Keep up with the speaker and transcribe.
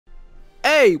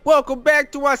Hey, welcome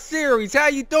back to our series. How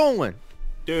you doing?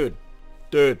 Dude,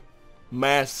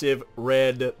 massive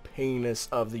red penis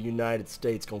of the United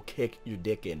States gonna kick your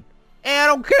dick in. Hey, I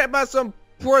don't care about some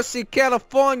pussy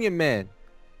California man.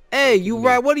 Hey, you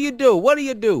right? What do you do? What do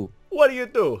you do? What do you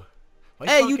do?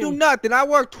 Hey, you do nothing. I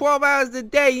work 12 hours a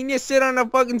day and you sit on a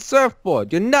fucking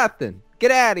surfboard. You're nothing.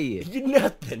 Get out of here. You're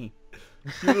nothing.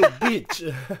 You little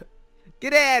bitch.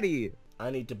 Get out of here. I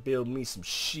need to build me some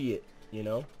shit, you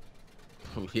know?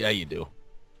 Yeah, you do. What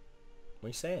are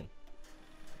you saying?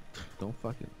 Don't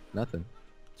fucking nothing.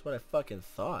 That's what I fucking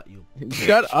thought, you bitch.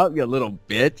 Shut up, you little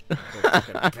bitch.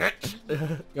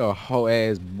 Bitch. You're a whole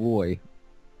ass boy.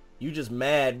 You just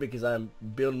mad because I'm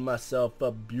building myself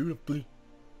up beautifully.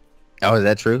 Oh, is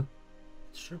that true?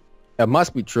 It's true. It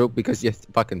must be true because you're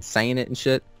fucking saying it and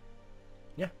shit.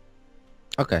 Yeah.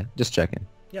 Okay, just checking.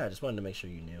 Yeah, I just wanted to make sure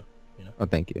you knew, you know? Oh,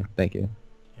 thank you. Thank you.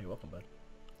 You're welcome, bud.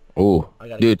 Oh, I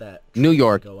gotta dude, get that New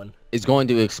York going. is going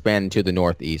to expand to the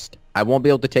northeast. I won't be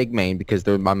able to take Maine because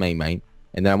they're my main.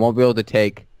 And then I won't be able to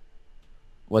take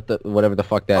whatever the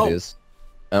fuck that is.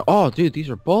 Oh, dude, these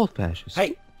are both fascists.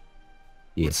 Hey,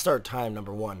 yeah. Let's start time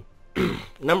number one.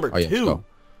 Number Oh, yeah, two.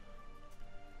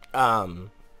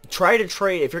 Try to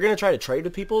trade. If you're gonna try to trade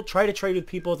with people, try to trade with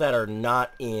people that are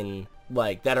not in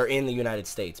that are in the United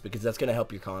States, because that's gonna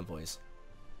help your convoys.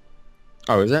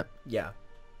 Oh, is it? Yeah.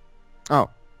 Oh.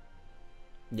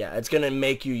 Yeah, it's gonna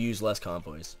make you use less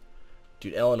convoys.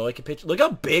 Dude, Illinois can pitch. Look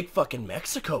how big fucking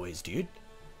Mexico is, dude.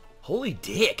 Holy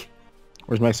dick.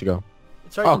 Where's Mexico?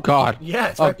 It's right. Oh God. Yeah,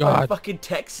 it's oh, right by God. fucking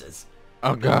Texas.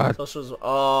 Oh God. Socials.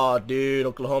 Oh, dude,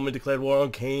 Oklahoma declared war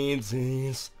on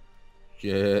Kansas.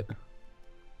 Shit.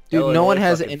 Dude, Illinois no one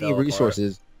has fucking any fell apart.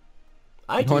 resources.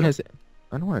 I No do. one has.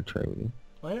 I don't want to trade with you.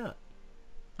 Why not?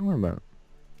 Don't worry about it.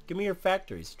 Give me your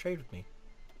factories. Trade with me.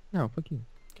 No, fuck you.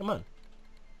 Come on.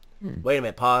 Wait a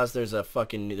minute. Pause. There's a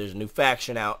new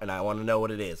faction out, and I want to know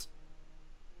what it is.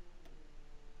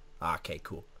 Okay,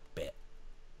 cool. Bet.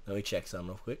 Let me check something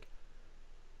real quick.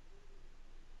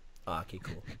 Okay,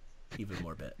 cool. Even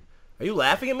more bet. Are you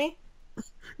laughing at me?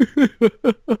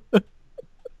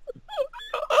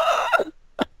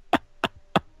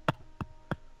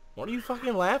 What are you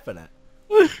fucking laughing at?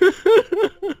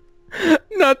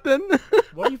 Nothing.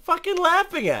 What are you fucking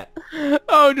laughing at?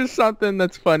 Oh, just something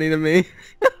that's funny to me.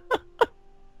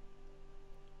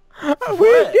 We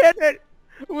What? did it!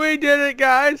 We did it,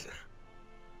 guys!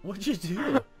 What'd you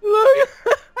do? Look!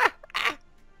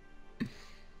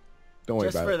 Don't worry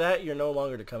Just about for it. that, you're no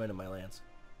longer to come into my lands.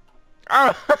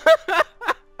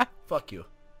 Fuck you.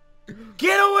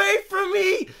 Get away from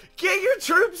me! Get your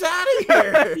troops out of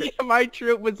here! Yeah, my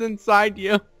troop was inside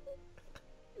you.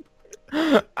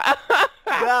 That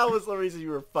was the reason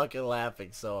you were fucking laughing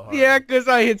so hard. Yeah, because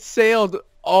I had sailed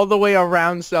all the way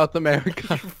around South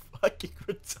America. You're fucking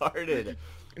retarded.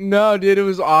 No, dude, it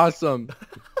was awesome.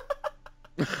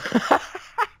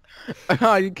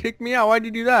 Oh, you kicked me out. Why'd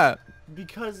you do that?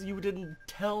 Because you didn't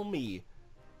tell me.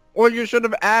 Well, you should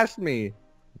have asked me.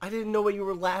 I didn't know what you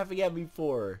were laughing at me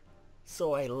for.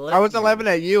 So I left I wasn't you. laughing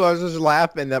at you. I was just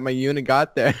laughing that my unit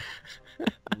got there.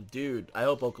 Dude, I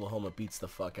hope Oklahoma beats the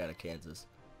fuck out of Kansas.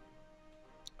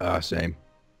 Same.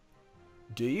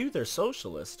 Do you? They're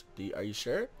socialist. Are you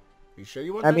sure? Are you sure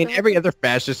you want I that mean, to every happen? other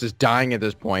fascist is dying at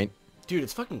this point. Dude,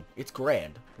 it's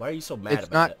grand. Why are you so mad It's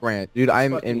about not it? grand, dude.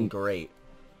 It's great.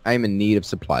 I'm in need of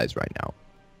supplies right now.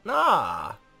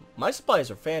 Nah, my supplies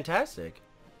are fantastic.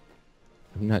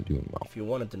 I'm not doing well. If you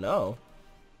wanted to know,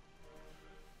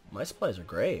 my supplies are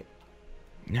great.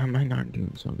 No, I'm not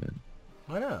doing so good.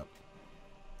 Why not?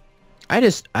 I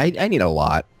need a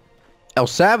lot. El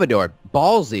Salvador,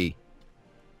 ballsy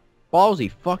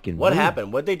fucking. What move.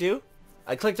 happened? What'd they do?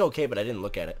 I clicked OK, but I didn't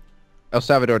look at it. El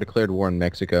Salvador declared war on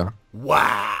Mexico.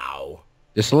 Wow.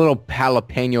 This little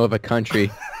jalapeno of a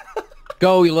country.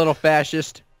 Go, you little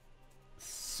fascist.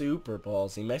 Super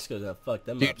ballsy. Mexico's gonna fuck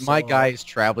them Dude, up so my guy hard. is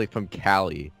traveling from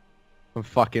Cali. From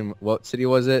fucking, what city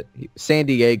was it? San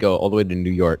Diego all the way to New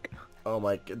York. Oh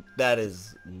my god, that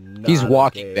is not He's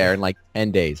walking okay. there in like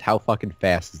 10 days. How fucking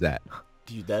fast is that?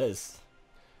 Dude, that is...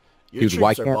 Your Dude,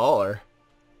 why troops are can't- baller.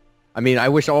 I mean, I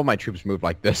wish all my troops moved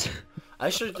like this. I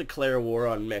should declare war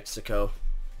on Mexico.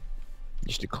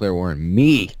 Just declare war on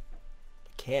me.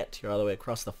 Can't. You're all the way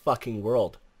across the fucking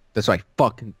world. That's what I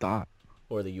fucking thought.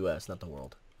 Or the U.S., not the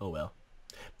world. Oh well.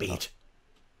 Beach.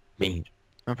 Me.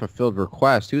 Unfulfilled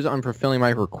request. Who's unfulfilling my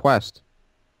request?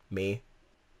 Me.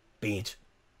 Beach.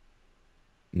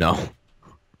 No.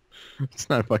 It's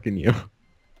not fucking you.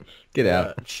 Get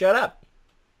out. Shut up.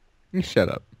 You shut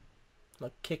up.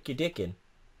 I'll kick your dick in.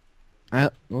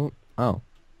 Oh. Oh.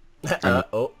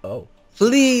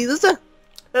 Please.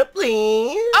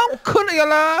 Please. I'm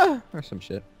Kuniyala! Or some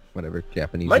shit. Whatever,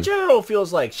 Japanese. My general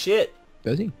feels like shit.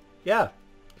 Does he? Yeah.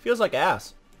 Feels like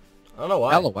ass. I don't know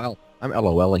why. LOL. I'm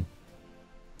LOLing.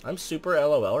 I'm super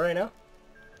LOL right now.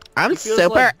 I'm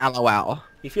super LOL.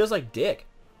 He feels like dick.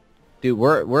 Dude,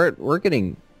 we're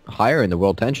getting higher in the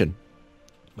world tension.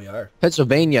 We are.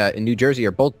 Pennsylvania and New Jersey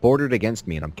are both bordered against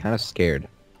me, and I'm kind of scared.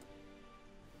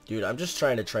 Dude, I'm just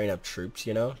trying to train up troops,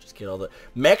 you know? Just get all the...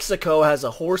 Mexico has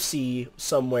a horsey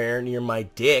somewhere near my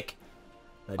dick.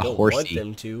 I don't want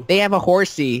them to. They have a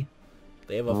horsey.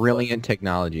 They have a brilliant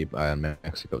technology on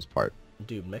Mexico's part.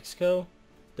 Dude, Mexico,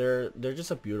 they're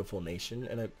just a beautiful nation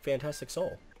and a fantastic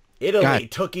soul. Italy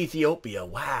took Ethiopia.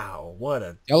 Wow, what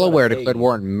a... Delaware declared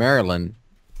war on Maryland.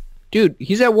 Dude,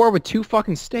 he's at war with 2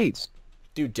 fucking states.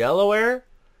 Dude, Delaware?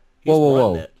 He's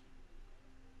whoa.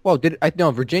 Whoa,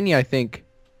 no, Virginia, I think...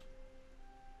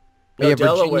 No, yeah,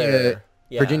 Delaware.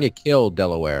 Virginia killed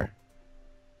Delaware.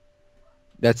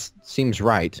 That seems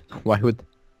right. Why would...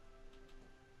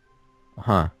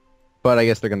 Huh. But I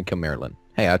guess they're going to kill Maryland.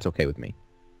 Hey, that's okay with me.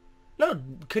 No,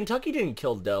 Kentucky didn't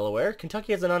kill Delaware.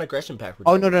 Kentucky has a non-aggression pact with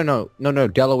Delaware. No,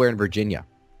 Delaware and Virginia.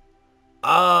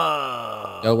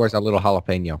 Ah. Delaware's a little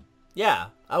jalapeno. Yeah,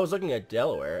 I was looking at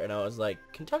Delaware, and I was like,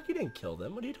 Kentucky didn't kill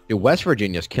them. What are you doing? Dude, West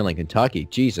Virginia's killing Kentucky.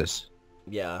 Jesus.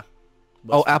 Yeah.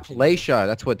 Appalachia.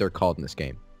 That's what they're called in this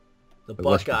game. The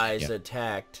Buckeyes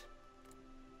attacked.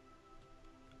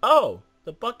 Oh,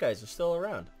 the Buckeyes are still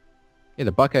around. Yeah,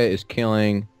 the Buckeye is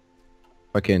killing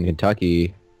fucking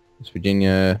Kentucky. West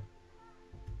Virginia.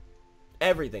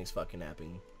 Everything's fucking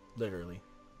happening. Literally.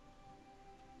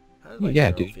 How does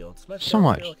yeah, dude. Feel? Does my so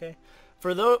much. Feel okay?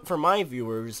 For my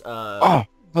viewers, yeah.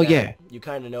 You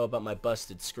kind of know about my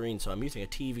busted screen, so I'm using a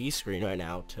TV screen right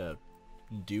now to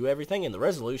do everything, and the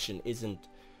resolution isn't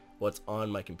what's on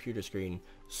my computer screen,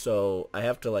 so I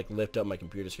have to like lift up my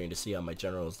computer screen to see how my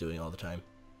general is doing all the time.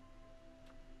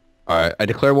 Alright, I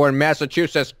declare war in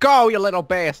Massachusetts. Go, you little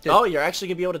bastard! Oh, you're actually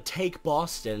gonna be able to take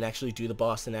Boston and actually do the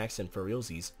Boston accent for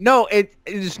realsies. No,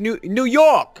 it's New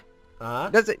York! Uh-huh.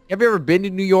 Have you ever been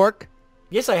to New York?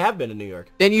 Yes, I have been to New York.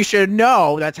 Then you should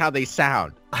know that's how they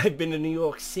sound. I've been to New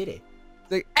York City.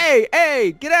 It's like,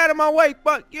 hey, get out of my way,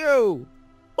 fuck you!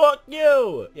 Fuck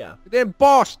you! Yeah. Then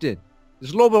Boston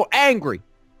is a little bit angry.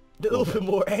 A little bit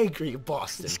more angry in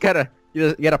Boston.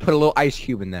 You gotta put a little ice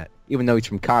cube in that, even though he's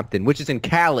from Compton, which is in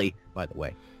Cali, by the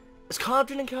way. It's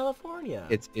Compton in California.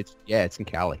 It's in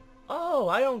Cali. Oh,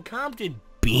 I own Compton,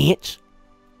 bitch.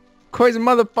 Corey's a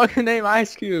motherfucking name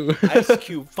Ice Cube. Ice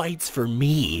Cube fights for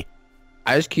me.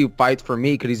 Ice Cube fights for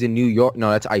me because he's in New York. No,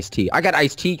 that's Ice-T. I got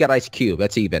Ice-T, got Ice Cube.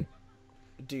 That's even.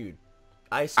 Dude,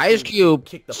 Ice Cube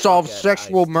solves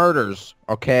sexual murders,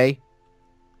 okay?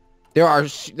 There are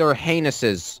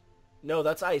heinouses. No,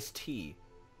 that's Ice-T.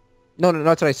 No,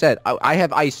 that's what I said. I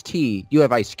have Ice-T. You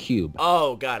have Ice Cube.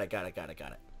 Oh, got it.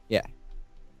 Yeah.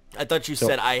 I thought you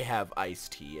said I have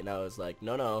Ice-T, and I was like,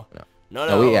 no.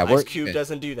 Yeah, Ice Cube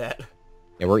doesn't do that.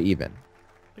 Yeah, we're even.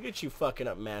 Look at you fucking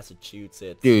up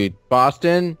Massachusetts. Dude,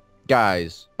 Boston,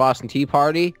 guys, Boston Tea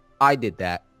Party, I did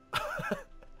that.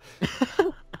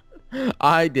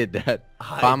 I did that.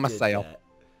 By myself.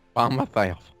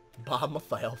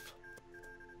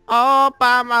 All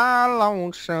by my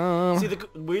lonesome. See, the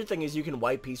weird thing is you can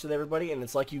white peace with everybody, and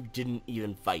it's like you didn't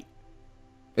even fight.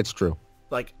 It's true.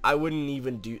 Like, I wouldn't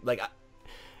even do... Like,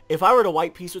 if I were to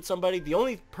white peace with somebody, the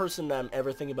only person that I'm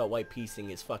ever thinking about white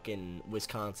peacing is fucking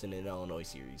Wisconsin and Illinois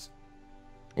series.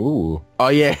 Ooh. Oh,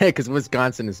 yeah, because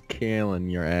Wisconsin is killing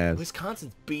your ass.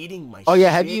 Wisconsin's beating my shit. Oh, yeah,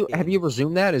 have you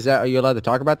resumed that? Are you allowed to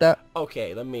talk about that?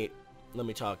 Okay, let me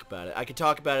talk about it. I can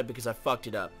talk about it because I fucked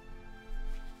it up.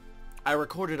 I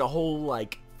recorded a whole,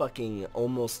 like, fucking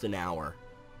almost an hour.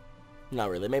 Not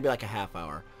really, maybe like a half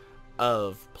hour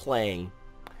of playing,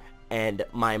 and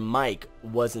my mic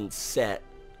wasn't set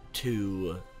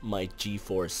to my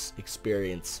GeForce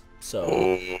experience,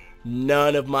 so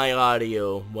none of my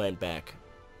audio went back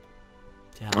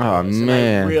to how it was. Man,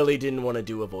 and I really didn't want to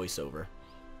do a voiceover.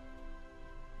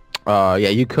 Yeah,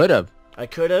 you could have. I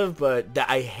could have, but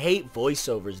I hate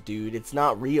voiceovers, dude. It's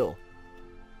not real.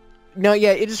 No,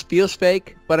 yeah, it just feels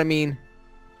fake, but I mean...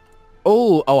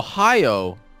 Oh,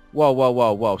 Ohio!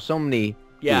 Whoa, so many...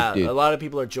 Yeah, dude. A lot of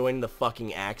people are joining the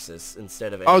fucking Axis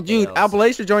instead of anything dude, else.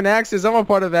 Appalachia joined Axis. I'm a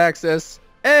part of Axis.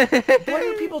 Why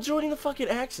are people joining the fucking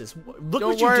Axis? Look what you did.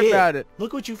 Don't worry about it.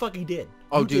 Look what you fucking did.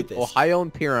 Oh, dude, Ohio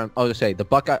and Pyram. Oh, to say, the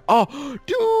Buckeye... Oh,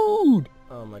 dude!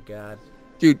 Oh, my God.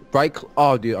 Dude, right...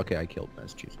 Oh, dude, okay, I killed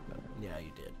Massachusetts. Yeah,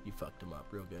 you did. You fucked him up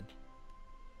real good.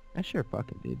 I sure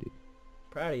fucking did, dude.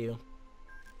 Proud of you.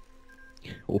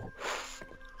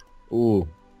 Ooh.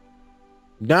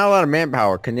 Not a lot of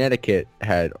manpower.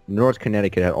 North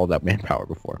Connecticut had all that manpower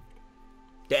before.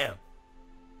 Damn.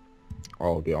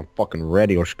 Oh, dude, I'm fucking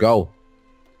ready. Let's go.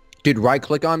 Dude,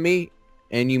 right-click on me,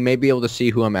 and you may be able to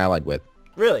see who I'm allied with.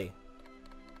 Really?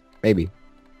 Maybe.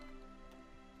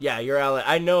 Yeah, you're allied.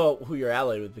 I know who you're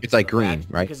allied with. Because It's like green,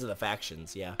 right? Because of the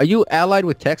factions, yeah. Are you allied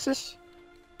with Texas?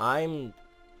 I'm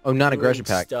Oh, non-aggression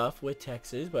doing pact. stuff with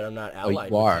Texas, but I'm not Oh,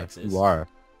 allied you with are. Texas. You are.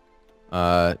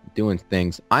 Doing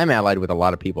things. I'm allied with a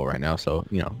lot of people right now, so,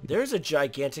 you know. There's a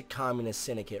gigantic communist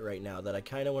syndicate right now that I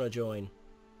kind of want to join.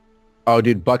 Oh,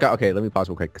 dude, Buckeye. Okay, let me pause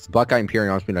real quick. Because Buckeye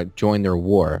Imperium wants me to join their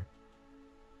war.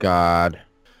 God.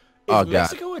 Is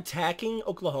Mexico attacking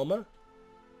Oklahoma?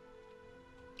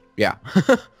 Yeah.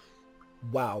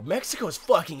 Wow, Mexico's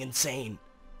fucking insane.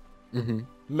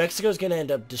 Mexico's gonna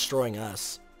end up destroying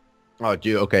us. Oh,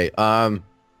 dude. Okay.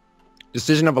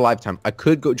 Decision of a lifetime. I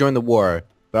could go join the war,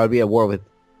 but I'd be at war with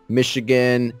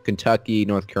Michigan, Kentucky,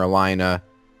 North Carolina,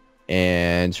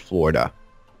 and Florida.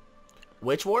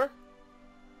 Which war?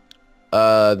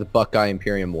 The Buckeye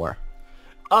Imperium War.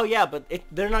 Oh yeah, but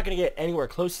they're not gonna get anywhere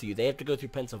close to you. They have to go through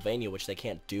Pennsylvania, which they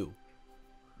can't do.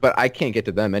 But I can't get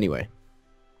to them anyway.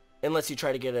 Unless you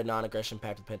try to get a non-aggression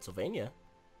pact with Pennsylvania.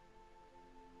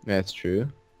 That's true.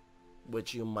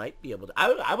 Which you might be able to.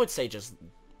 I would say just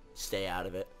stay out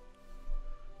of it.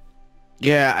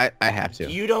 Yeah, I have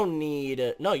to. You don't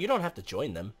need... no, you don't have to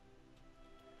join them.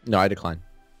 No, I decline.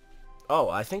 Oh,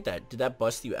 I think that... Did that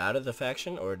bust you out of the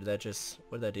faction? Or did that just...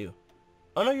 What did that do?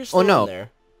 Oh, no, you're still in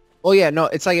there. Oh, yeah, no,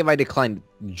 it's like if I declined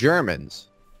Germans.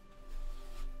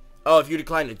 Oh, if you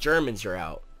decline the Germans, you're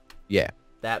out. Yeah.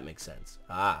 That makes sense.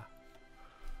 Ah.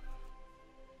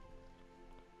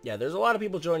 Yeah, there's a lot of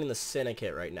people joining the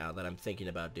Syndicate right now that I'm thinking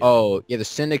about doing. Oh, yeah, the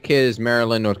Syndicate is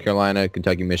Maryland, North Carolina,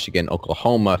 Kentucky, Michigan,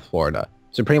 Oklahoma, Florida.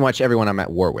 So pretty much everyone I'm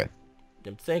at war with.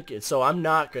 I'm thinking... So I'm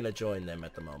not going to join them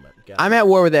at the moment. I'm at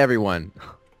war with everyone.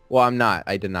 Well, I'm not.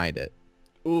 I denied it.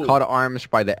 Ooh. Call to arms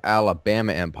by the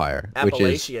Alabama Empire, which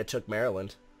is... Appalachia took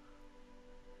Maryland.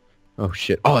 Oh,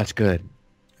 shit. Oh, that's good.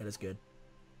 That is good.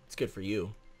 It's good for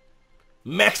you.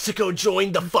 Mexico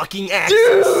joined the fucking Axis!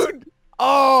 Dude!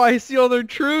 Oh, I see all their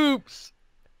troops!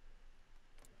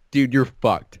 Dude, you're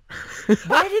fucked.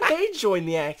 Why did they join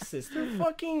the Axis? They're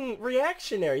fucking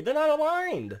reactionary. They're not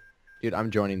aligned. Dude, I'm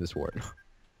joining this war.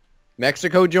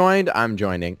 Mexico joined, I'm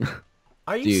joining.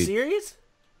 Are you serious?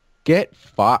 Get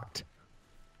fucked.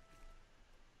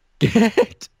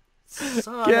 Get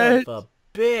Son of a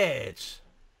bitch.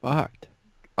 Fucked.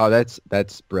 Oh,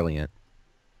 that's brilliant.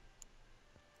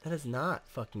 That is not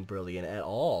fucking brilliant at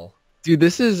all. Dude,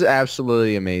 this is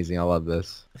absolutely amazing. I love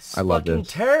this. I love this. Fucking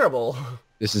terrible.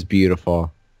 This is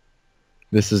beautiful.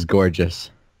 This is gorgeous.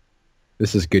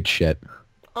 This is good shit.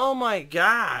 Oh my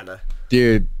god.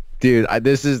 Dude,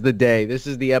 this is the day. This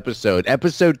is the episode.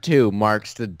 Episode 2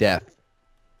 marks the death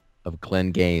of Glenn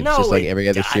Gaines. No, just like every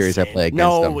other series I play against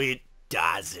him. No, it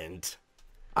doesn't.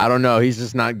 I don't know. He's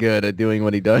just not good at doing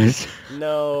what he does.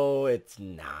 No, it's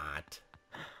not.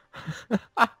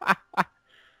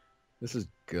 This is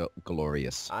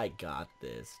glorious. I got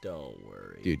this. Don't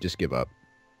worry. Dude, just give up.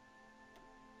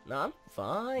 No, I'm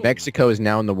fine. Mexico is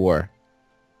now in the war.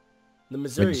 The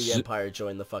Missouri Empire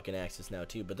joined the fucking Axis now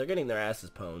too, but they're getting their asses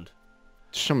pwned.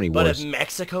 So many But wars. if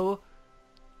Mexico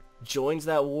joins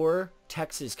that war,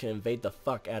 Texas can invade the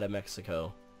fuck out of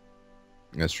Mexico.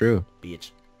 That's true.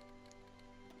 Bitch.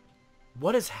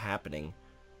 What is happening?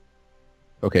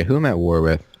 Okay, who am I at war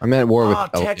with? I'm at war with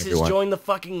Texas everyone. joined the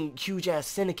fucking huge-ass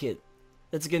syndicate.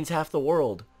 That's against half the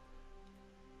world.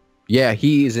 Yeah,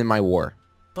 he is in my war.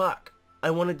 Fuck. I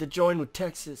wanted to join with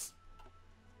Texas.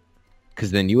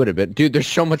 Because then you would have been... Dude, there's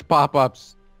so much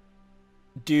pop-ups.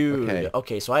 Dude.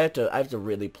 Okay, so I have to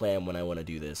really plan when I want to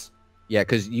do this. Yeah,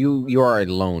 because you are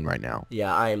alone right now.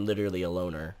 Yeah, I am literally a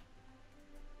loner.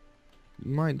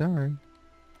 You might die.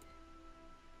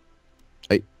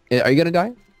 Are you gonna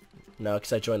die? No,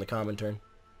 because I joined the common turn.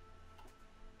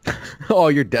 Oh,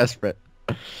 you're desperate.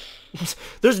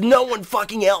 There's no one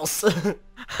fucking else.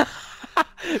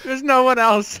 There's no one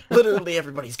else. Literally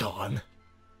everybody's gone.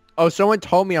 Oh, someone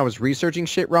told me I was researching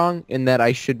shit wrong and that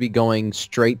I should be going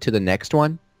straight to the next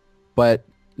one. But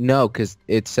no, because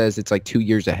it says it's like 2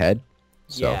 years ahead.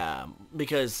 So. Yeah,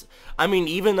 because, I mean,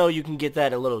 even though you can get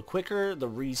that a little quicker, the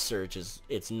research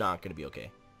it's not going to be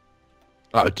okay.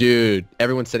 Oh, dude.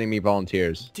 Everyone's sending me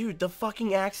volunteers. Dude, the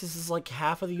fucking Axis is like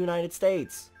half of the United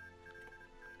States.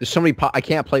 There's so many I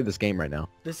can't play this game right now.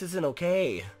 This isn't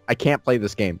okay. I can't play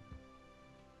this game.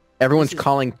 Everyone's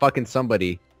calling fucking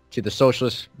somebody to the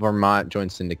Socialist Vermont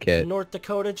Joint Syndicate. North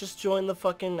Dakota just joined the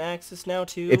fucking Axis now,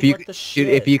 too. If you, what the shit?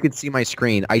 Dude, if you could see my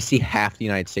screen, I see half the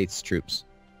United States troops.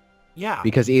 Yeah.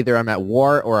 Because either I'm at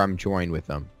war or I'm joined with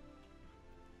them.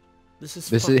 This is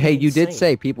Hey, you did insane.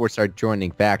 say people would start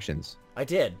joining factions. I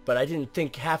did, but I didn't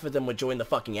think half of them would join the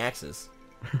fucking Axis.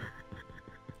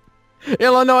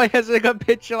 Illinois has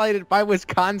capitulated by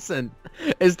Wisconsin.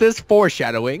 Is this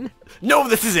foreshadowing? No,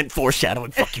 this isn't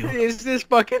foreshadowing. Fuck you. Is this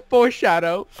fucking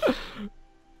foreshadow?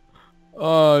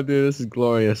 Oh, dude, this is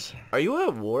glorious. Are you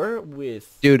at war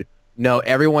with... Dude, no,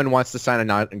 everyone wants to sign a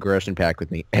non-aggression pact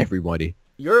with me. Everybody.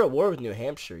 You're at war with New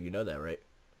Hampshire. You know that, right?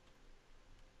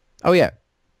 Oh, yeah.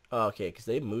 Oh, okay, because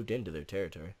they moved into their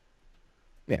territory.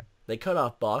 Yeah. They cut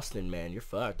off Boston, man. You're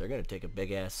fucked. They're going to take a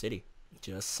big-ass city.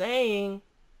 Just saying.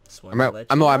 I'm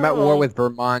at war with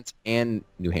Vermont and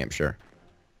New Hampshire.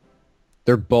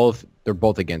 They're both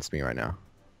against me right now.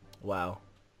 Wow.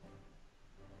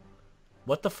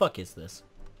 What the fuck is this?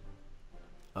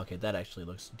 Okay, that actually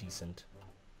looks decent.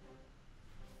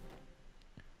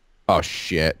 Oh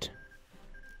shit.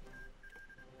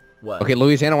 What? Okay,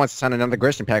 Louisiana wants to sign another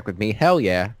aggression pact with me. Hell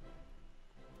yeah.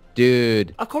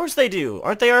 Dude. Of course they do.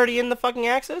 Aren't they already in the fucking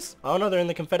Axis? Oh no, they're in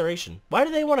the Confederation. Why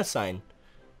do they want to sign?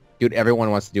 Dude, everyone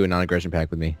wants to do a non-aggression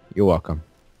pact with me. You're welcome.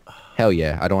 Hell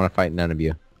yeah. I don't want to fight none of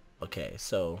you. Okay,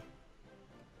 so...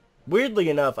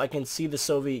 Weirdly enough, I can see the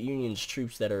Soviet Union's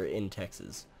troops that are in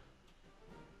Texas.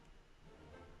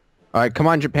 Alright, come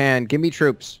on, Japan. Give me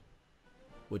troops.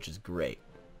 Which is great.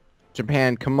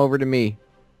 Japan, come over to me.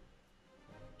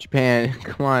 Japan,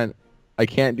 come on. I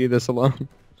can't do this alone.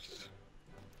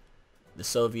 The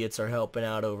Soviets are helping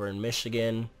out over in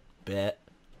Michigan. Bet.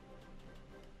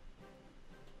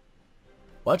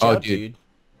 Watch out, dude.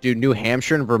 Dude, New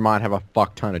Hampshire and Vermont have a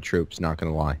fuck ton of troops, not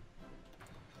gonna lie.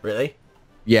 Really?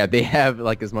 Yeah, they have,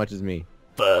 like, as much as me.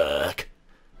 Fuck.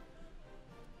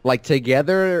 Like,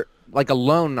 together, like,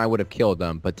 alone, I would have killed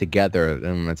them, but together,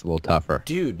 that's a little tougher.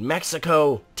 Dude,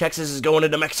 Mexico. Texas is going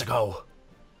into Mexico.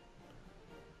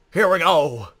 Here we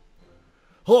go.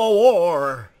 Oh,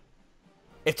 war.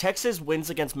 If Texas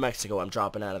wins against Mexico, I'm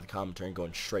dropping out of the commentary and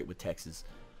going straight with Texas.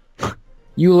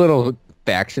 You little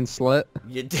faction slut.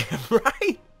 You damn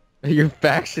right. You're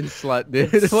faction slut,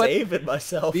 dude. Saving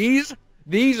myself.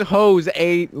 These hoes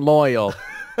ain't loyal.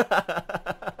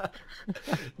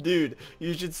 Dude,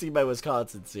 you should see my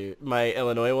Wisconsin suit. My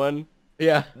Illinois one.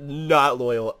 Yeah. Not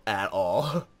loyal at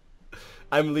all.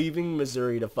 I'm leaving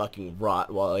Missouri to fucking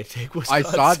rot while I take Wisconsin.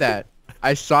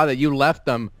 I saw that. You left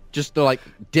them just to, like,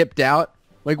 dipped out.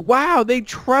 Like, wow, they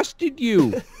trusted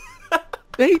you.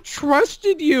 They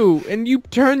trusted you, and you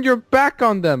turned your back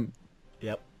on them.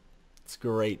 Yep. It's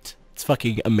great. It's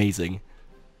fucking amazing.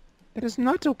 That is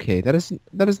not okay. That is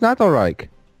not alright.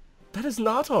 That is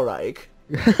not alright.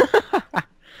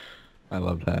 I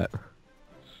love that.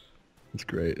 It's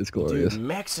great. It's glorious. Dude,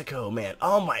 Mexico, man.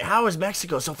 Oh my, how is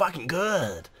Mexico so fucking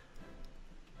good?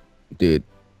 Dude,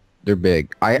 they're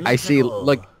big. I see,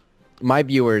 like, my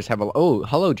viewers have a... Oh,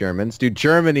 hello, Germans. Dude,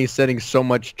 Germany's sending so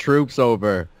much troops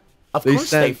over. Of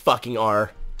course they fucking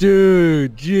are.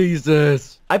 Dude,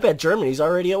 Jesus. I bet Germany's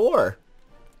already at war.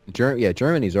 Yeah,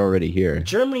 Germany's already here.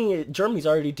 Germany's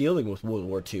already dealing with World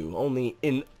War II, only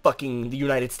in fucking the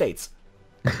United States.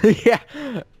 Yeah,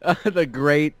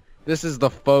 this is the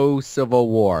faux civil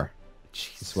war.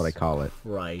 Jesus That's what I call it.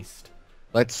 Christ.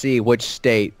 Let's see which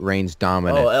state reigns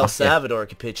dominant. Oh, El Salvador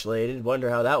capitulated. Wonder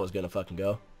how that was gonna fucking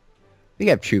go. They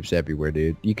have troops everywhere,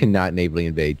 dude. You cannot navally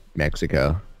invade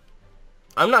Mexico.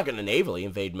 I'm not gonna navally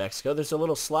invade Mexico. There's a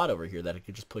little slot over here that I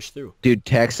could just push through. Dude,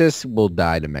 Texas will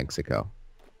die to Mexico.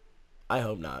 I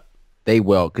hope not. They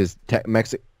will, because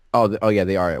Mexico... Oh, yeah,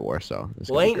 they are at war, so...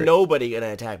 Well, ain't nobody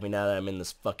gonna attack me now that I'm in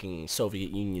this fucking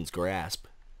Soviet Union's grasp.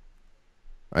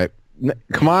 Alright.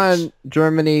 Come on,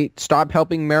 Germany. Stop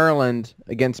helping Maryland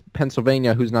against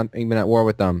Pennsylvania, who's not even at war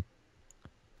with them.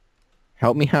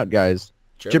 Help me out, guys.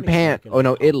 Japan. Oh,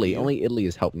 no, Italy. Only Italy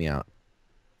has helped me out.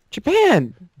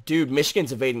 Japan! Dude,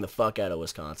 Michigan's invading the fuck out of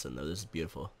Wisconsin, though. This is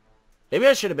beautiful. Maybe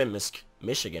I should have been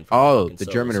Michigan. Oh, the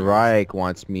German Reich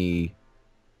wants me...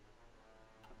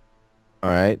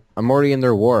 Alright. I'm already in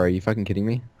their war. Are you fucking kidding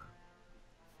me?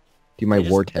 Dude, my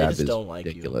war tab is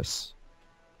ridiculous.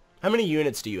 How many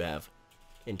units do you have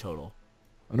in total?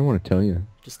 I don't want to tell you.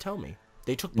 Just tell me.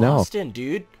 They took Boston,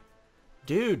 dude.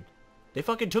 Dude, they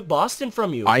fucking took Boston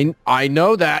from you. I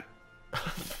know that.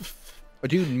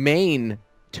 Dude, Maine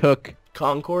took...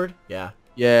 Concord? Yeah.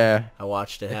 Yeah. I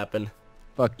watched it happen.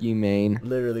 Fuck you, Maine.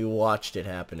 Literally watched it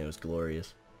happen. It was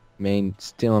glorious. Maine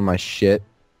stealing my shit.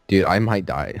 Dude, I might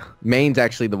die. Maine's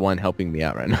actually the one helping me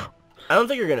out right now. I don't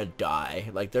think you're gonna die.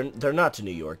 Like, they're not to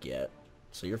New York yet.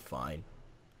 So you're fine.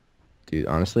 Dude,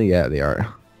 honestly, yeah, they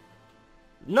are.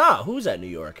 Nah, who's at New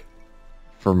York?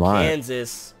 Vermont.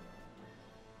 Kansas.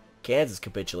 Kansas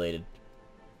capitulated.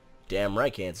 Damn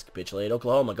right, Kansas capitulated.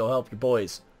 Oklahoma, go help your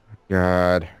boys.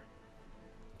 God.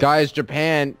 Guys,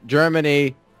 Japan,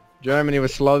 Germany. Germany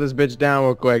would slow this bitch down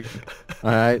real quick.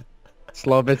 Alright?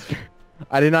 Slow bitch.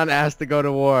 I did not ask to go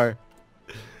to war.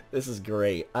 This is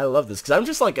great. I love this, because I'm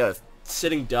just like a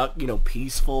sitting duck, you know,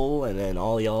 peaceful, and then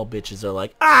all y'all bitches are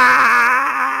like,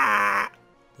 ah!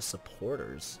 The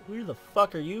supporters? Who the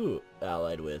fuck are you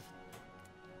allied with?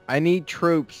 I need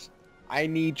troops. I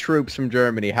need troops from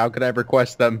Germany. How could I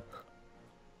request them?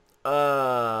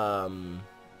 I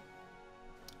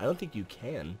don't think you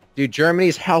can. Dude,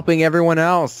 Germany's helping everyone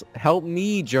else. Help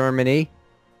me, Germany.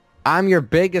 I'm your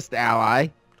biggest ally.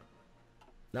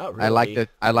 Not really.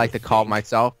 I like to call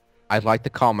myself. I'd like to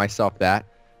call myself that.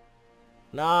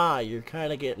 Nah, you're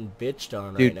kind of getting bitched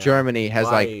on Dude, right now. Germany has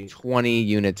like 20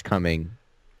 units coming,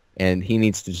 and he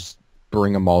needs to just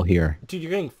bring them all here. Dude,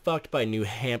 you're getting fucked by New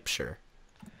Hampshire.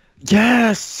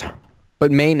 Yes!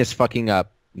 But Maine is fucking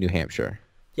up New Hampshire.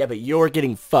 Yeah, but you're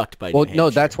getting fucked by New Hampshire. Well, no,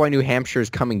 that's why New Hampshire is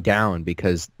coming down,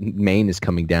 because Maine is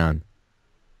coming down.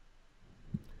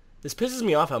 This pisses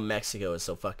me off how Mexico is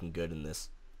so fucking good in this.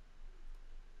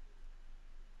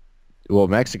 Well,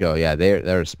 Mexico, yeah,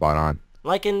 they're spot on.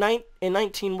 Like in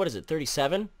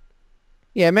 37?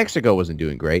 Yeah, Mexico wasn't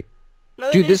doing great.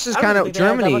 No, Dude, this is kind of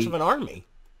Germany. That much of an army.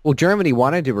 Well, Germany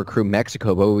wanted to recruit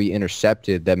Mexico, but we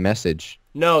intercepted that message.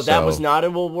 No, that was not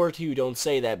in World War II. Don't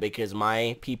say that, because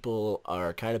my people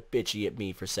are kind of bitchy at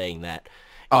me for saying that.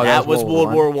 Oh, that was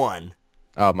World War I.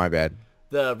 Oh, my bad.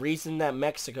 The reason that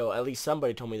Mexico, at least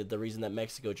somebody told me that the reason that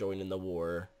Mexico joined in the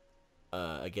war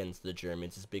against the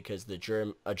Germans is because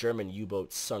a German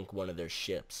U-boat sunk one of their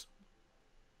ships.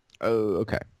 Oh,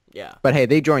 okay. Yeah. But hey,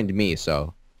 they joined me,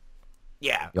 so.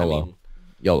 Yeah. YOLO. I mean,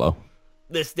 YOLO.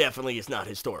 This definitely is not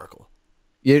historical.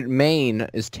 Maine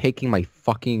is taking my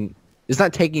fucking... It's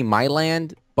not taking my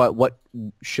land, but what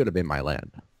should have been my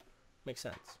land. Makes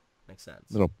sense. Makes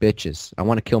sense. Little bitches. I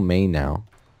want to kill Maine now.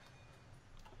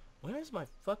 Where is my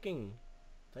fucking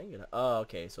thing? Oh,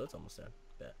 okay. So it's almost done.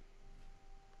 Bet.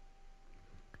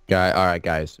 Alright,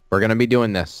 guys. We're going to be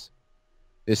doing this.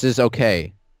 This is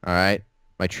okay. Alright?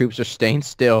 My troops are staying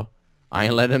still. I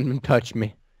ain't letting them touch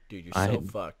me. Dude, you're so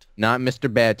fucked. Not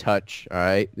Mr. Bad Touch,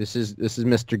 alright? This is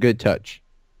Mr. Good Touch.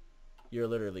 You're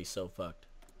literally so fucked.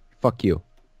 Fuck you.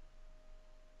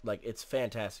 Like, it's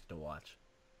fantastic to watch.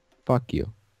 Fuck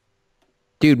you.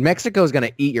 Dude, Mexico's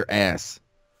gonna eat your ass.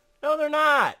 No, they're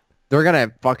not. They're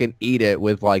gonna fucking eat it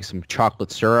with, like, some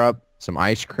chocolate syrup, some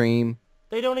ice cream.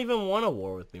 They don't even want a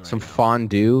war with me right now. Some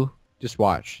fondue. Just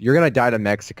watch. You're gonna die to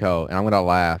Mexico, and I'm gonna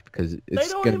laugh, because it's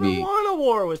gonna be... They don't even want a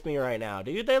war with me right now,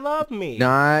 dude. They love me.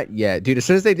 Not yet. Dude, as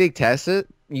soon as they test it,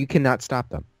 you cannot stop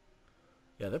them.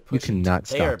 Yeah, they're pushing. You cannot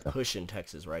stop them. They are pushing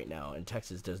Texas right now, and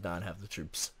Texas does not have the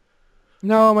troops.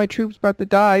 No, my troops about to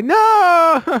die.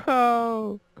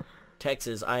 No!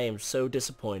 Texas, I am so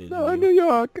disappointed No, in New you.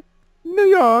 York. New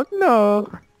York,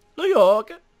 no. New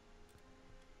York.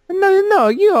 No,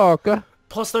 New York.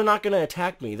 Plus, they're not going to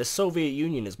attack me. The Soviet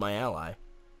Union is my ally.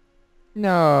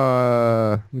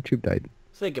 No. My troop died.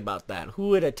 Think about that. Who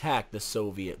would attack the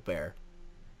Soviet bear?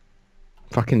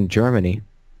 Fucking Germany.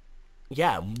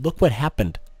 Yeah, look what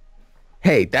happened.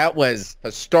 Hey, that was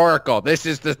historical.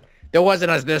 There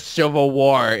wasn't this civil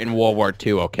war in World War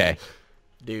II, okay?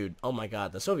 Dude, oh my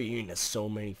god, the Soviet Union has so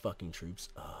many fucking troops.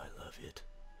 Oh, I love it.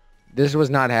 This was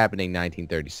not happening in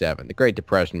 1937. The Great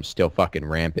Depression was still fucking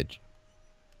rampage.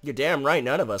 You're damn right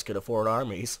none of us could afford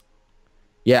armies.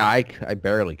 Yeah, I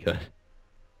barely could.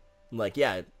 Like,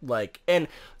 yeah, like, and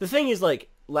the thing is, like,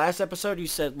 last episode you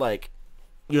said, like,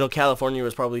 you know, California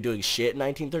was probably doing shit in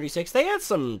 1936. They had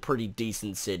some pretty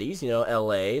decent cities, you know,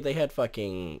 L.A. They had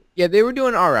fucking... Yeah, they were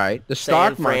doing all right. The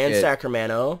stock market...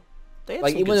 Sacramento. They had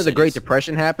like, some even though the Great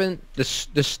Depression happened, the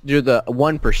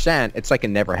 1%, it's like it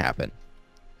never happened.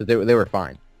 So they were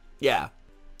fine. Yeah.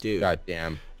 Dude. God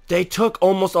damn. They took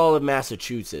almost all of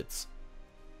Massachusetts.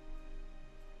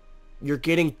 You're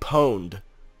getting pwned.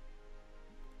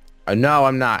 No,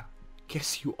 I'm not.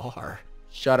 Yes, you are.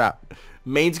 Shut up.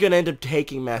 Maine's gonna end up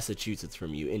taking Massachusetts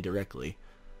from you indirectly.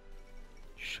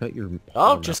 Shut your...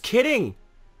 Oh, just kidding.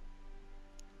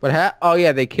 What Oh,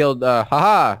 yeah, they killed...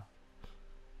 haha.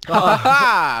 Ha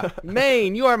ha!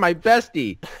 Maine, you are my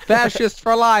bestie. Fascist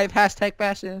for life. Hashtag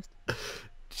fascist.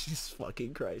 Jesus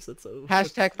fucking Christ, that's so...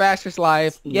 Hashtag fascist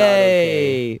life.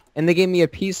 Yay! Okay. And they gave me a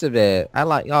piece of it. I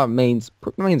like... Oh, Maine's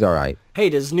alright. Hey,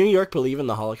 does New York believe in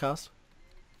the Holocaust?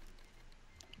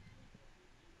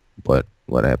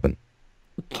 What happened?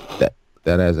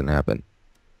 That hasn't happened.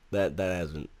 That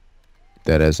hasn't.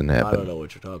 That hasn't happened. I don't know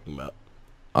what you're talking about.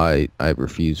 I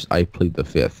refuse. I plead the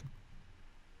fifth.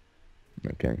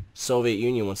 Okay. Soviet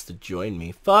Union wants to join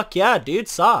me. Fuck yeah, dude.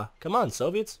 Come on,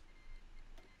 Soviets.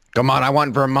 Come on, I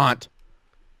want Vermont.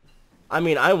 I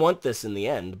mean, I want this in the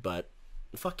end, but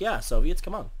fuck yeah, Soviets,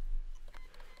 come on.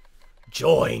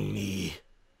 Join me.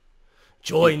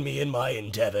 Join me in my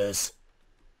endeavors.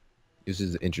 This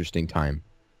is an interesting time.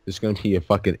 There's going to be a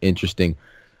fucking interesting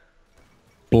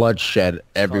bloodshed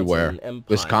everywhere.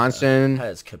 Wisconsin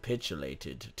has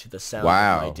capitulated to the sound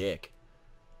of my dick.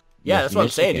 Yeah, Yes, that's what I'm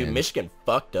saying, dude. Michigan. Michigan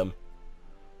fucked them.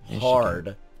 Michigan.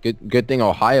 Hard. Good thing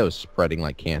Ohio's spreading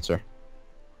like cancer.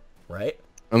 Right?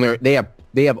 And they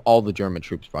have all the German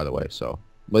troops, by the way. So,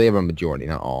 well, they have a majority,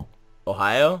 not all.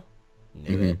 Ohio?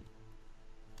 Knew it.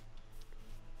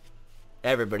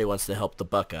 Everybody wants to help the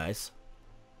Buckeyes.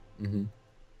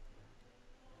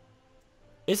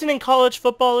 Isn't in college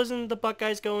football, isn't the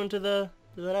Buckeyes going to the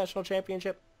national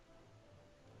championship?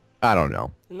 I don't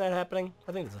know. Isn't that happening?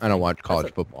 I think that's a thing. I don't watch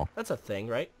college football. That's a thing,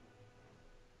 right?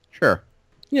 Sure.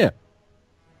 Yeah.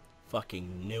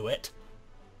 Fucking knew it.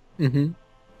 Mm-hmm.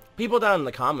 People down in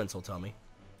the comments will tell me.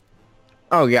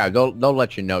 Oh, yeah. They'll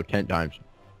let you know 10 times.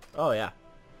 Oh, yeah.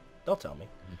 They'll tell me.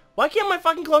 Why can't my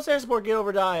fucking close air support get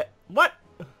over diet? What?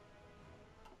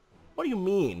 What do you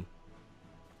mean?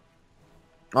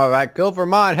 All right. Go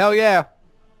Vermont. Hell yeah.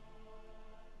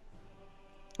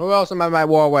 Who else am I at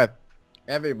war with?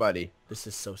 Everybody. This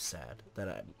is so sad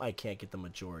that I can't get the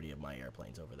majority of my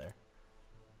airplanes over there.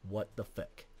 What the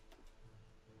fuck?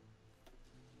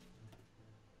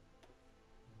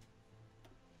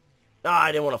 Ah,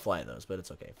 I didn't want to fly those, but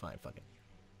it's okay. Fine, fuck it.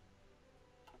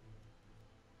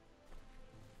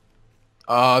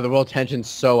 The world tension's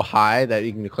so high that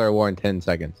you can declare war in 10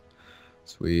 seconds.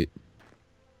 Sweet.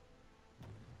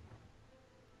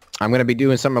 I'm going to be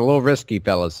doing something a little risky,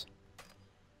 fellas.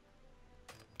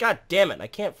 God damn it, I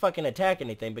can't fucking attack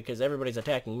anything because everybody's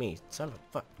attacking me. Son of a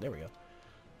fuck. There we go.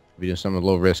 Be doing something a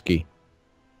little risky.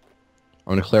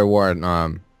 I'm going to declare war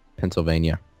in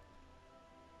Pennsylvania.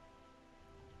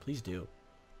 Please do.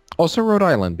 Also Rhode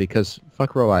Island, because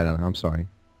fuck Rhode Island. I'm sorry.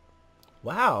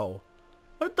 Wow.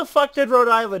 What the fuck did Rhode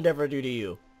Island ever do to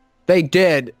you? They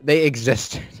did. They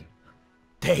existed.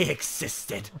 They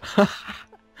existed.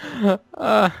 I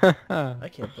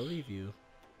can't believe you.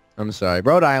 I'm sorry.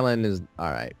 Rhode Island is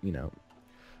alright, you know.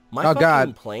 My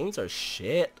fucking planes are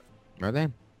shit. Are they?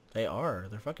 They are.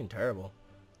 They're fucking terrible.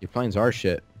 Your planes are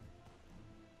shit.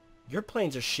 Your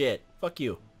planes are shit. Fuck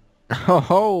you.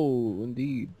 Oh,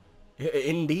 indeed.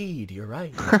 Indeed, you're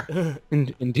right.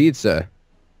 Indeed, sir.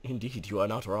 Indeed, you are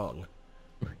not wrong.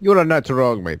 You are not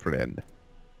wrong, my friend.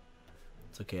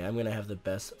 It's okay. I'm gonna have the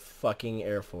best fucking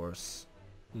Air Force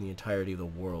in the entirety of the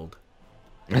world.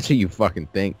 That's what you fucking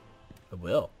think. I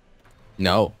will.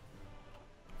 No.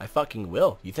 I fucking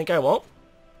will. You think I won't?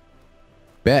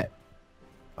 Bet.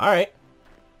 Alright.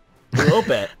 I will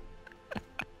bet.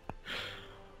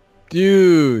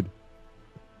 Dude.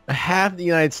 Half the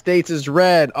United States is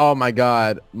red. Oh my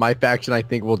god. My faction, I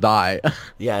think, will die.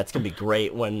 Yeah, it's gonna be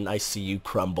great when I see you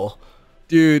crumble.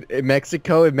 Dude, if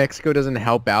Mexico doesn't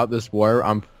help out this war,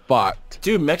 I'm fucked.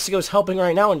 Dude, Mexico's helping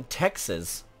right now in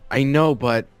Texas. I know,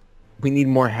 but we need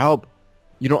more help.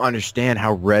 You don't understand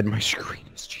how red my screen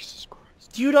is, Jesus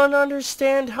Christ. You don't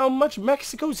understand how much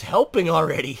Mexico's helping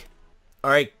already.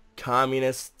 Alright,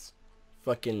 communists.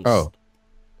 Fucking... Oh.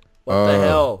 What the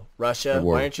hell, Russia?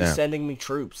 Why aren't you sending me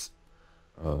troops?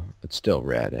 Oh, it's still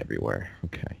red everywhere.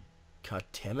 Okay. God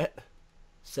damn it.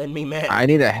 Send me men. I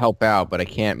need to help out, but I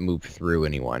can't move through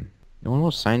anyone. No one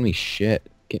will sign me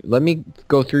shit. Let me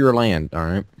go through your land,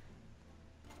 alright?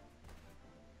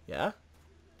 Yeah?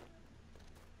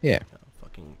 Yeah. Oh,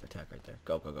 fucking attack right there.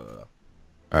 Go, go, go, go, go.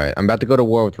 Alright, I'm about to go to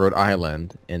war with Rhode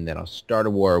Island, and then I'll start a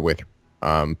war with,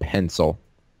 Pencil.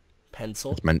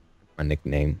 Pencil? That's my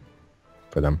nickname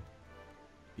for them.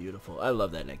 Beautiful. I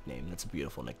love that nickname. That's a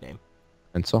beautiful nickname.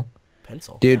 Pencil?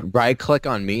 Pencil. Dude, right-click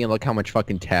on me and look how much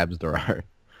fucking tabs there are.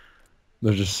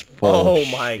 They're just full of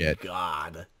shit. Oh my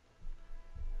god.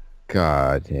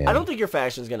 God damn. I don't think your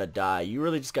faction's gonna die. You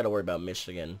really just gotta worry about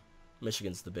Michigan.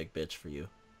 Michigan's the big bitch for you.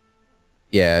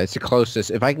 Yeah, it's the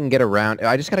closest. If I can get around...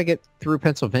 I just gotta get through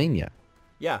Pennsylvania.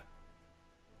 Yeah.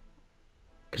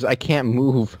 Because I can't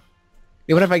move...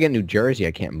 Even if I get New Jersey,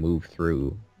 I can't move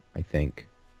through, I think.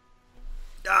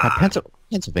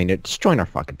 Pennsylvania, just join our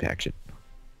fucking faction.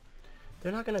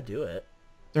 They're not gonna do it.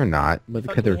 They're not, but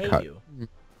because they're cut. You.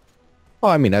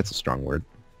 Well, I mean, that's a strong word.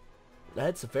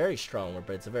 That's a very strong word,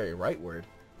 but it's a very right word.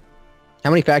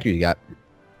 How many factories you got?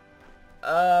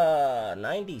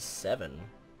 97.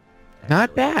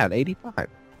 Not bad, 85.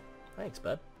 Thanks,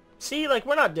 bud. See, like,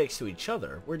 we're not dicks to each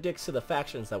other. We're dicks to the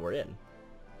factions that we're in.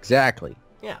 Exactly.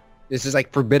 Yeah. This is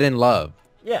like forbidden love.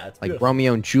 Yeah, it's like beautiful.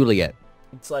 Romeo and Juliet.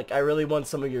 It's like, I really want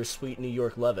some of your sweet New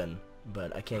York lovin',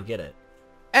 but I can't get it.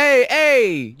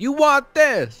 Hey, you want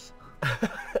this?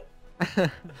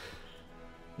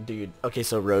 Dude, okay,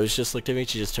 so Rose just looked at me,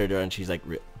 she just turned around and she's like,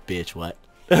 bitch, what?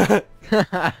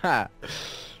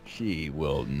 She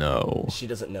will know. She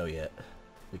doesn't know yet.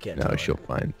 We can't No, tell her. she'll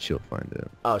find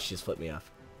it. Oh, she just flipped me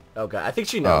off. Oh god, I think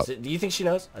she knows. Do you think she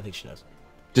knows? I think she knows.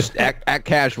 Just act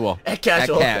casual. Act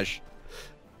casual. Act cash.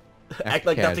 Act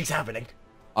like nothing's happening.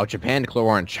 Oh, Japan declared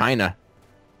war on China.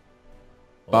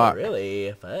 Oh, Fuck.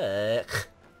 really? Fuck.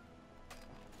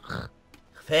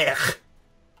 Fuck.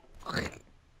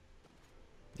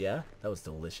 Yeah, that was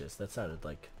delicious. That sounded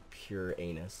like pure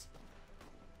anus.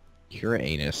 Pure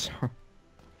anus.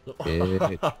 Oh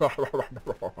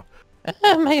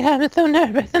my god, I'm so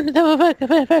nervous. I'm so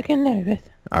fucking nervous.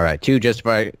 All right, 2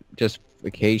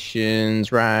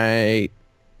 justifications right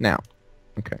now.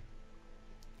 Okay.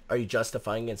 Are you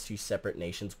justifying against 2 separate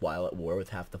nations while at war with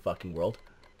half the fucking world?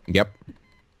 Yep.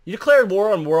 You declared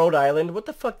war on World Island? What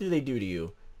the fuck did they do to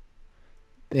you?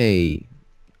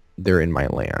 They're in my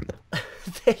land.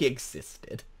 They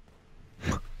existed.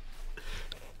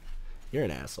 You're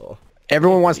an asshole.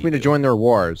 Everyone wants me to join their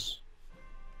wars.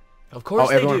 Of course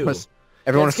they do.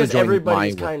 Everyone wants to join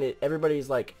everybody's mine. everybody's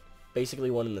like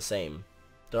basically one and the same.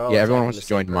 They're all Everyone attacking wants the to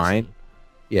same join mine. person.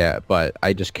 Yeah, but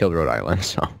I just killed Rhode Island,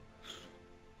 so.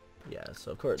 Yeah,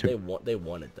 so of course they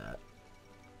wanted that.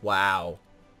 Wow.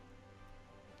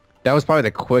 That was probably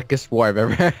the quickest war I've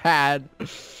ever had.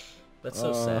 That's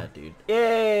so sad, dude.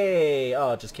 Yay!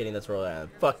 Oh, just kidding. That's Rhode Island.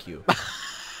 Fuck you.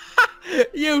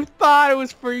 You thought it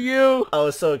was for you. I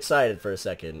was so excited for a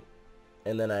second,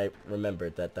 and then I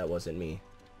remembered that that wasn't me.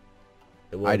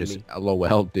 It wasn't me.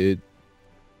 LOL, dude.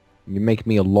 You make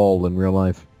me a lol in real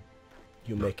life.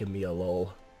 You making me a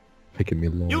lol. Making me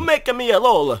a lol. You making me a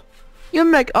lol. You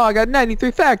make. Oh, I got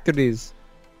 93 factories.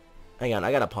 Hang on,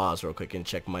 I gotta pause real quick and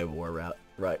check my war route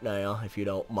right now, if you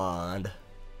don't mind.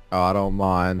 Oh, I don't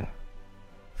mind.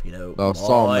 If you don't There's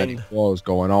so many mind. wars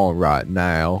going on right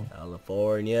now.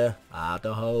 California,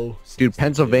 Idaho. Dude,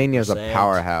 Pennsylvania's a 62%.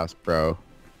 powerhouse, bro.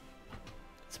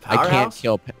 It's a powerhouse? I can't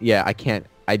kill. Yeah, I can't.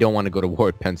 I don't want to go to war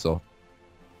with Pencil.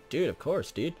 Dude, of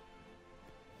course, dude.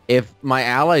 If my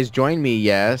allies join me,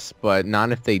 yes, but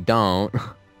not if they don't.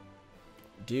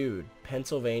 Dude,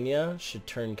 Pennsylvania should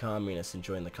turn communist and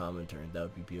join the Comintern. That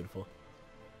would be beautiful.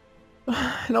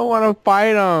 I don't want to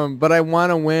fight them, but I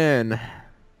want to win.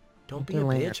 Don't be a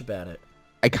bitch about it.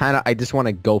 I just want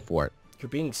to go for it. You're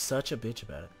being such a bitch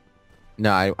about it.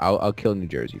 No, I'll kill New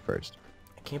Jersey first.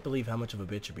 I can't believe how much of a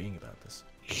bitch you're being about this.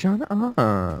 Shut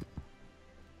up.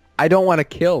 I don't want to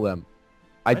kill them.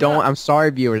 Why not? I'm sorry,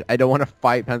 viewers. I don't want to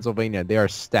fight Pennsylvania. They are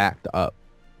stacked up.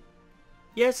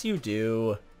 Yes, you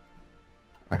do.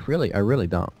 I really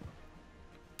don't.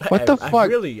 What the fuck? I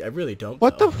really don't.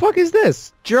 What the fuck is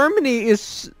this? Germany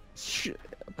is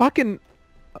fucking...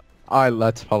 Oh,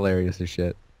 that's hilarious as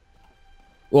shit.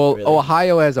 Well, Really?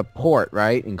 Ohio has a port,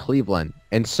 right, in Cleveland.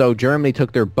 And so Germany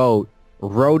took their boat,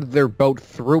 rowed their boat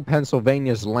through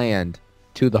Pennsylvania's land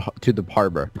to the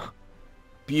harbor.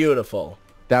 Beautiful.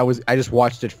 That was... I just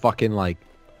watched it fucking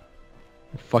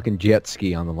jet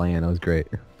ski on the land. That was great.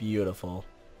 Beautiful.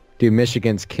 Dude,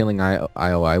 Michigan's killing Iowa.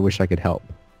 I wish I could help.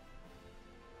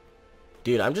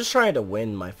 Dude, I'm just trying to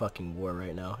win my fucking war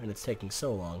right now, and it's taking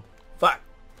so long. Fuck.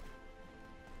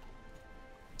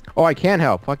 Oh, I can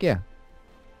help. Fuck yeah.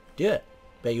 Do it.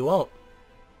 Bet you won't.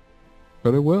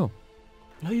 But I will.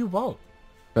 No, you won't.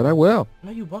 But I will. No,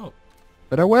 you won't.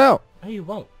 But I will. No, you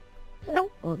won't.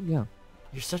 Oh, yeah.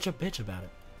 You're such a bitch about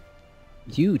it.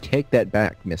 You take that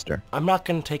back, mister. I'm not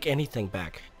gonna take anything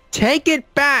back. Take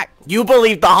it back! You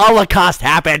believe the Holocaust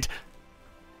happened!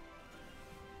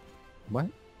 What?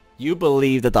 You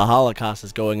believe that the Holocaust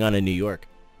is going on in New York.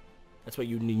 That's what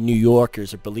you New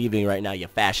Yorkers are believing right now, you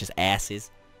fascist asses.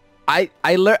 I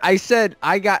said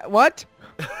I got... What?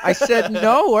 I said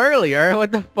no earlier.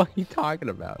 What the fuck are you talking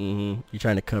about? Mm-hmm. You're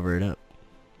trying to cover it up.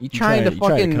 You trying to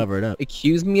fucking cover it up.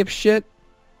 accuse me of shit?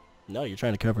 No, you're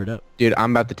trying to cover it up. Dude,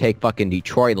 I'm about to take fucking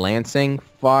Detroit Lansing.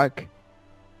 Fuck.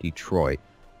 Detroit.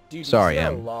 Dude, Sorry, you see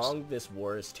how Em. long this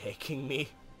war is taking me?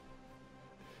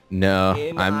 No,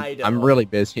 In I'm Idaho. really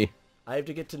busy. I have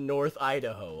to get to North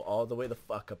Idaho, all the way the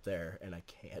fuck up there, and I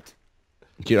can't.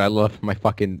 Dude, I love my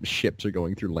fucking ships are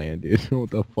going through land, dude. What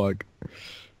the fuck?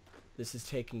 This is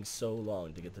taking so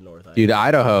long to get to North Idaho. Dude,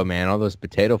 Idaho, man, all those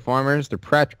potato farmers, they're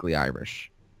practically Irish.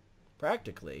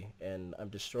 Practically, and I'm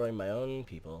destroying my own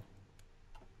people.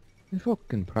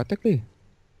 Fucking practically.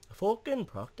 Fucking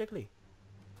practically.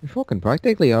 Fucking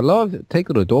practically. I love take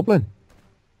it to Dublin.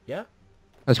 Yeah?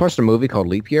 I just watched a movie called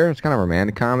Leap Year. It's kind of a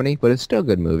romantic comedy, but it's still a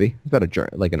good movie. It's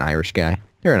about like an Irish guy.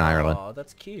 They're in Ireland. Oh,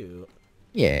 that's cute.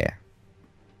 Yeah.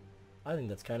 I think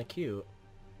that's kind of cute.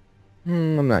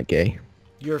 I'm not gay.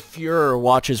 Your Fuhrer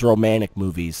watches romantic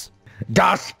movies.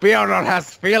 Das Führer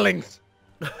has feelings.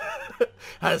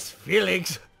 Has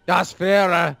feelings. Das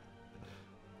Führer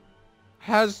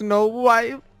has no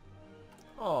wife.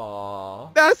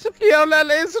 Aww. Das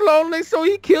Führer is lonely, so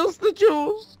he kills the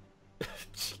Jews.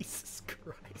 Jesus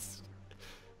Christ.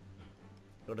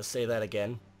 You want to say that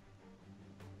again?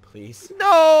 Please?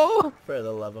 No. For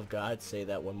the love of God, say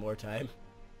that one more time.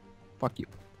 Fuck you.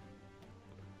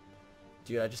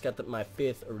 Dude, I just got my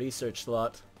 5th research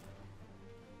slot.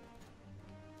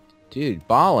 Dude,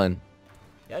 ballin'.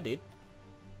 Yeah, dude.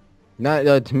 Not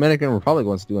Dominican Republic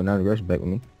wants to do a non-aggression pact with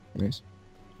me. Nice.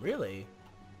 Really?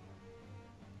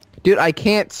 Dude, I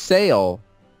can't sail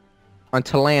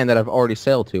onto land that I've already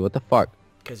sailed to. What the fuck?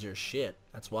 Because you're shit.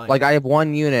 That's why. Like, I have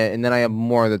one unit, and then I have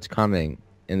more that's coming.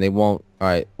 And they won't...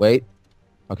 Alright, wait.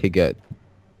 Okay, good.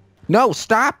 No,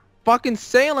 stop fucking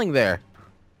sailing there!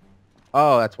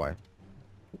 Oh, that's why.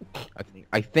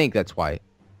 I think that's why.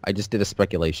 I just did a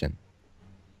speculation.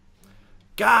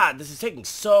 God, this is taking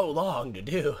so long to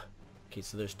do. Okay,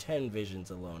 so there's 10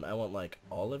 visions alone. I want, like,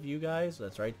 all of you guys,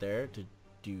 that's right there, to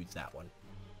do that one.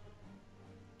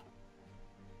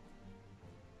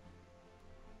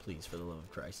 Please, for the love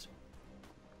of Christ.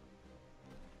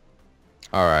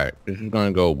 Alright, this is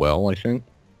gonna go well, I think.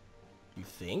 You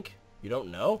think? You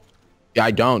don't know? Yeah,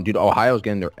 I don't, dude. Ohio's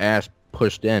getting their ass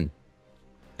pushed in.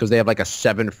 Because they have, like, a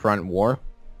 7-front war.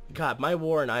 God, my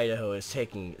war in Idaho is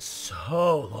taking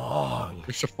so long.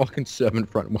 It's a fucking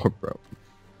 7-front war, bro.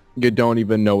 You don't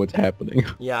even know what's happening.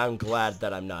 Yeah, I'm glad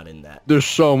that I'm not in that. There's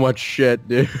so much shit,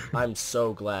 dude. I'm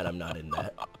so glad I'm not in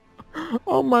that.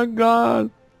 Oh my god.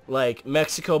 Like,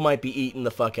 Mexico might be eating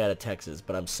the fuck out of Texas,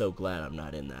 but I'm so glad I'm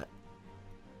not in that.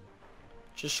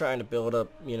 Just trying to build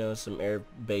up, you know, some air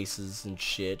bases and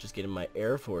shit. Just getting my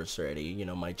Air Force ready. You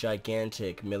know, my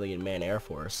gigantic 1,000,000-man Air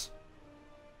Force.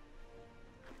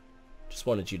 Just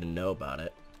wanted you to know about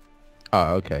it.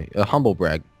 Oh, okay. A humble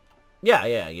brag. Yeah,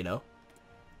 yeah, you know.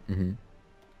 Mm-hmm.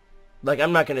 Like,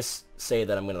 I'm not gonna say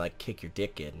that I'm gonna, like, kick your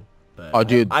dick in. But Oh,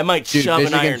 dude. I might Dude, shove an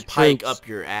Michigan's iron pike troops- up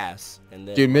your ass. And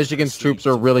then Dude, Michigan's sneak troops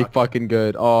are to really fucking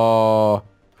good. Oh.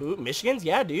 Who? Michigan's?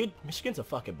 Yeah, dude. Michigan's a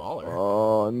fucking baller.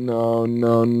 Oh, no,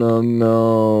 no, no,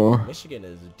 no. Michigan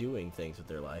is doing things with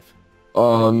their life. Oh,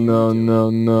 What are you no, doing? no,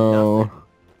 no. Nothing.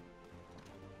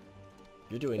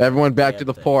 You're doing Everyone back damn to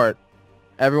the thing. port.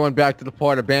 Everyone back to the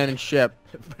port. Abandon ship.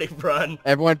 Everybody run.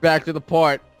 Everyone back to the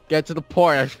port. Get to the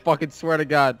port. I fucking swear to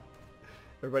God.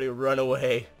 Everybody run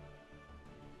away.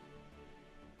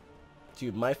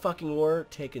 Dude, my fucking war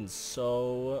taken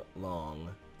so long.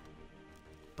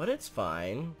 But it's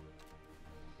fine.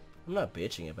 I'm not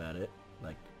bitching about it,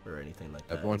 like, or anything like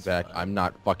that. Everyone It's back. fine. I'm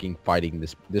not fucking fighting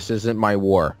this. This isn't my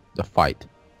war. The fight.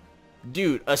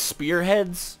 Dude, a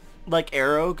spearhead's, like,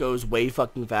 arrow goes way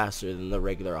fucking faster than the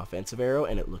regular offensive arrow,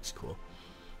 and it looks cool.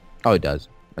 Oh, it does.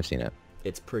 I've seen it.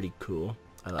 It's pretty cool.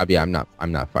 I like Yeah, I'm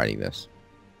not fighting this.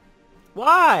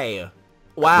 Why?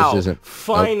 Wow. This isn't-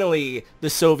 Finally, the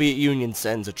Soviet Union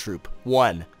sends a troop.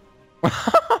 One.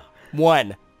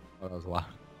 One. Oh, that was loud.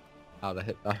 Oh,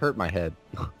 that hurt my head.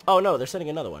 Oh, no, they're sending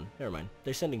another one. Never mind.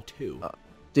 They're sending 2.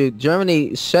 Dude,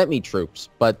 Germany sent me troops,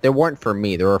 but they weren't for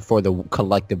me. They were for the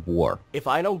collective war. If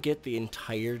I don't get the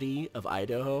entirety of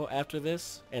Idaho after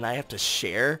this, and I have to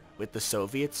share with the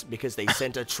Soviets because they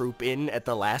sent a troop in at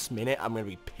the last minute, I'm going to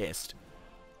be pissed.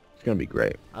 It's gonna be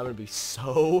great. I'm going to be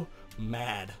so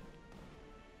mad.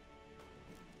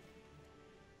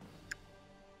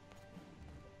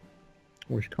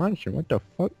 Wisconsin, what the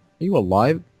fuck? Are you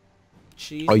alive?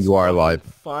 Jesus Oh, you are fucking alive.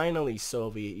 Finally,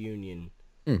 Soviet Union.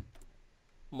 Hmm.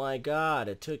 My god,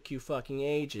 it took you fucking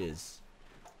ages.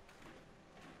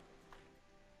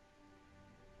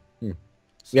 Hmm.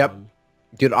 So, Yep.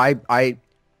 Dude,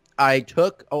 I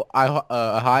took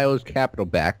Ohio's capital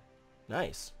back,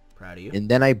 Nice. Proud of you. and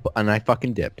then I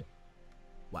fucking dipped.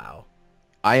 Wow.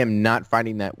 I am not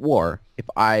fighting that war if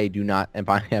I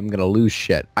am gonna lose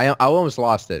shit. I almost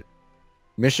lost it.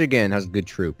 Michigan has good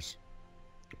troops,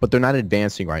 but they're not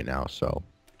advancing right now, so.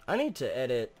 I need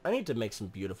to make some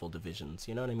beautiful divisions,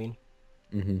 you know what I mean?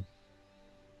 Mm-hmm.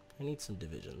 I need some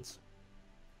divisions.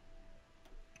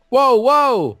 Whoa,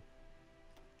 whoa!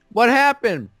 What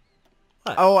happened?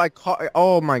 What?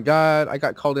 Oh my god, I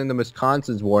got called into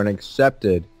Wisconsin's war and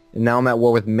accepted, and now I'm at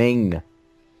war with Maine.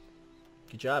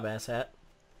 Good job, asshat.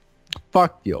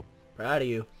 Fuck you. Proud of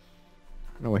you.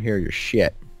 I don't want to hear your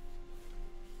shit.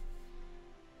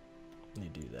 You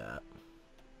do that.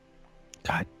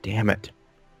 God damn it.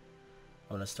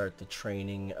 I'm gonna start the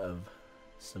training of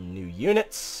some new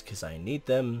units because I need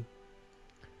them.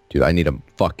 Dude, I need them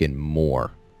fucking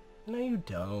more. No, you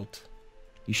don't.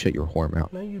 You shut your whore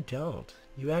mouth. No, you don't.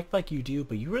 You act like you do,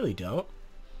 but you really don't.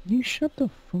 You shut the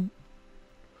fuck.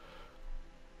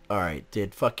 Alright,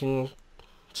 did fucking...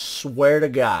 Swear to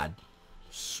God.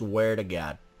 Swear to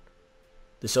God.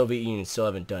 The Soviet Union still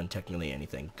haven't done technically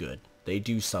anything good. They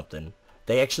do something.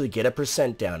 They actually get a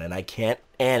 % down, and I can't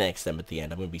annex them at the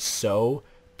end. I'm gonna be so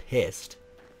pissed.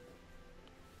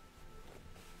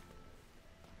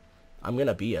 I'm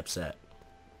gonna be upset.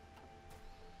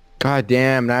 God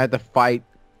damn, and I had to fight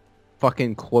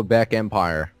fucking Quebec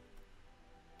Empire.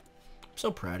 I'm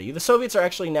so proud of you. The Soviets are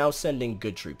actually now sending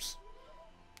good troops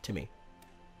to me.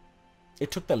 It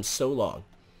took them so long.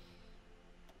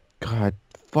 God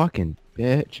fucking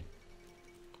bitch.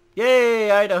 Yay,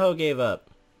 Idaho gave up.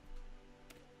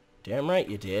 Damn right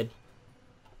you did.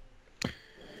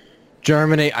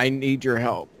 Germany, I need your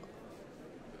help.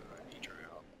 I need your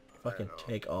help. Fucking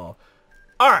take all.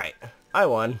 Alright, I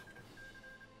won.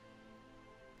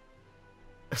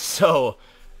 So,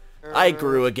 I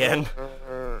grew again.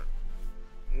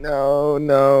 No,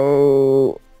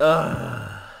 no.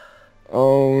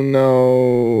 Oh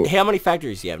no. Hey, how many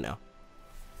factories do you have now?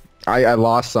 I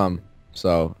lost some,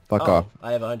 so fuck off.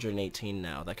 I have 118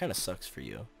 now. That kind of sucks for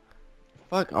you.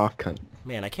 Fuck off, cunt.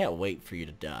 Man, I can't wait for you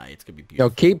to die. It's gonna be beautiful.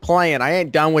 Yo, keep playing. I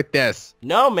ain't done with this.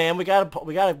 No, man, we gotta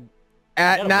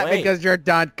Not wait. because you're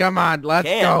done. Come on, let's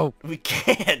go. We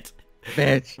can't.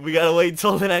 Bitch. We gotta wait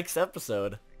until the next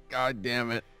episode. God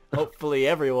damn it. Hopefully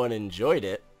everyone enjoyed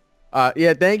it.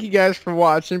 Yeah, thank you guys for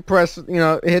watching. Press,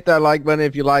 hit that like button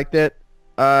if you liked it.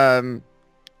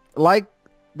 Like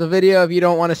the video if you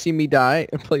don't want to see me die,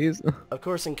 please. Of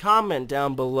course, and comment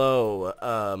down below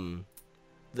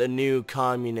the new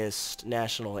communist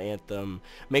national anthem.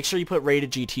 Make sure you put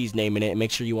RatedGT's name in it, and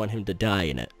make sure you want him to die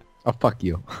in it. Oh, fuck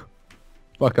you.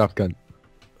 Fuck off, gun.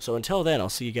 So until then, I'll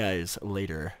see you guys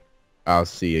later. I'll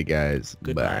see you guys.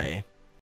 Goodbye. Bye.